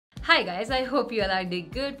Hi guys, I hope you all are doing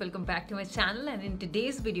good. Welcome back to my channel, and in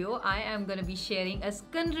today's video I am going to be sharing a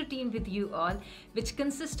skin routine with you all which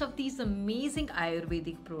consists of these amazing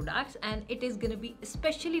Ayurvedic products, and it is going to be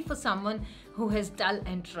especially for someone who has dull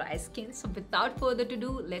and dry skin. So without further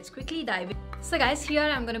ado, let's quickly dive in. So guys, here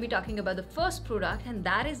I'm going to be talking about the first product, and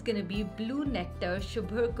that is going to be Blue Nectar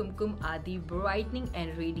Shubhar Kumkum Adi Brightening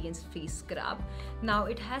and Radiance Face Scrub. Now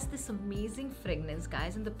it has this amazing fragrance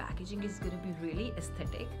guys, and the packaging is going to be really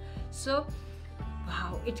aesthetic. So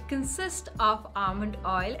wow, it consists of almond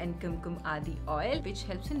oil and kumkum adi oil, which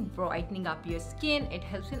helps in brightening up your skin. It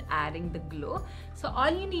helps in adding the glow. So all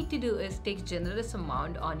you need to do is take generous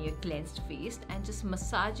amount on your cleansed face and just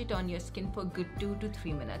massage it on your skin for a good 2 to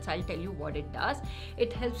 3 minutes. I'll tell you what it does.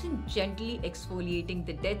 It helps in gently exfoliating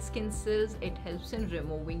the dead skin cells. It helps in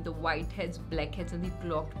removing the whiteheads, blackheads and the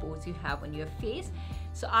clogged pores you have on your face.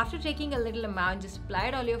 So after taking a little amount, just apply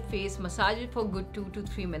it all your face, massage it for a good 2 to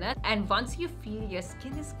 3 minutes, and once you feel your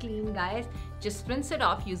skin is clean guys, just rinse it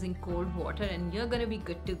off using cold water and you're gonna be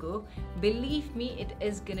good to go. Believe me, it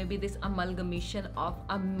is gonna be this amalgamation of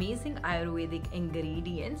amazing Ayurvedic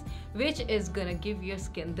ingredients which is gonna give your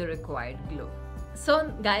skin the required glow.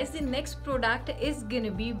 So guys, the next product is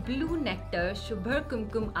gonna be Blue Nectar Shubhar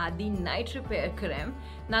Kumkum Adi Night Repair Creme.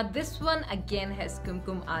 Now this one again has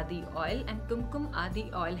Kumkum Adi oil, and Kumkum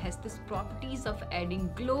Adi oil has this properties of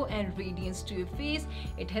adding glow and radiance to your face.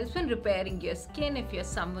 It helps in repairing your skin. If you're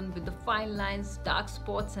someone with the fine lines, dark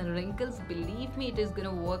spots and wrinkles, believe me, it is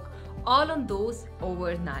gonna work all on those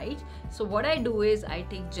overnight. So what I do is I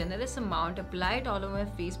take generous amount, apply it all over my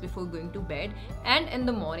face before going to bed, and in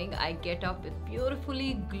the morning I get up with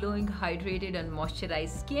beautifully glowing, hydrated and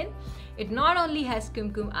moisturized skin. It not only has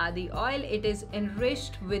Kumkum Adi oil, it is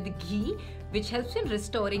enriched with ghee, which helps in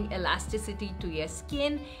restoring elasticity to your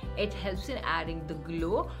skin. It helps in adding the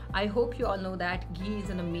glow. I hope you all know that ghee is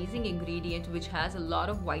an amazing ingredient which has a lot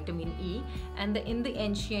of vitamin E, and in the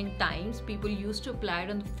ancient times people used to apply it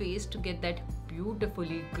on the face to get that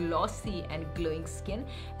beautifully glossy and glowing skin,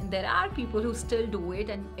 and there are people who still do it,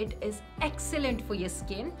 and it is excellent for your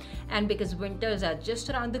skin. And because winters are just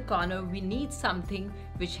around the corner, we need something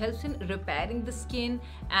which helps in repairing the skin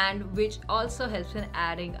and which also helps in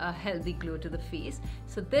adding a healthy glow to the face.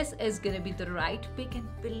 So this is gonna be the right pick, and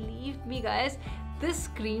believe me guys, this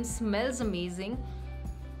cream smells amazing.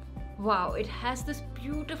 Wow, it has this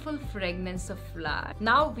beautiful fragrance of flower.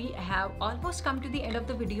 Now we have almost come to the end of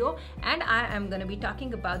the video, and I am going to be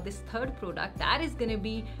talking about this third product, that is going to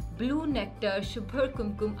be Blue Nectar Shubhar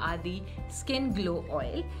Kumkum Adi Skin Glow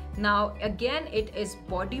Oil. Now again, it is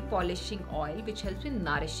body polishing oil which helps in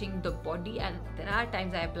nourishing the body, and there are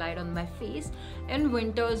times I apply it on my face. In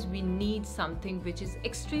winters we need something which is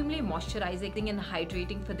extremely moisturizing and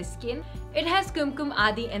hydrating for the skin. It has Kumkum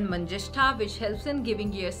Adi and Manjistha, which helps in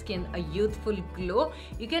giving your skin a youthful glow.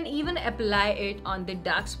 You can even apply it on the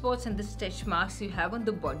dark spots and the stretch marks you have on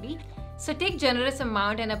the body. So take generous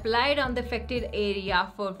amount and apply it on the affected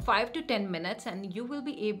area for 5 to 10 minutes, and you will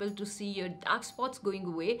be able to see your dark spots going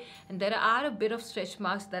away. And there are a bit of stretch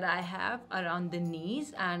marks that I have around the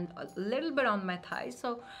knees and a little bit on my thighs.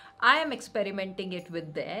 So I am experimenting it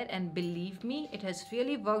with there, and believe me, it has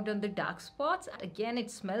really worked on the dark spots. Again,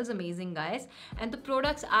 it smells amazing guys, and the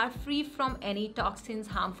products are free from any toxins,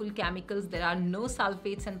 harmful chemicals. There are no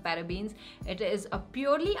sulfates and parabens. It is a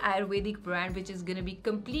purely Ayurvedic brand which is going to be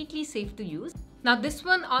completely safe to use. Now this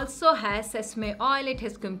one also has sesame oil, it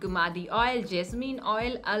has Kumkum Adi oil, jasmine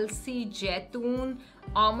oil, alsi, jaitun,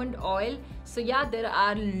 almond oil. So yeah, there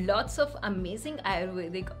are lots of amazing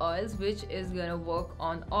Ayurvedic oils which is gonna work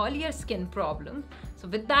on all your skin problems. So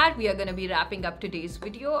with that, we are gonna be wrapping up today's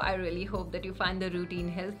video. I really hope that you find the routine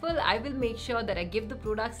helpful. I will make sure that I give the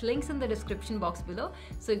products links in the description box below,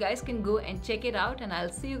 so you guys can go and check it out, and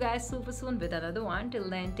I'll see you guys super soon with another one. Till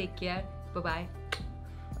then, take care. Bye bye.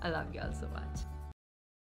 I love you all so much.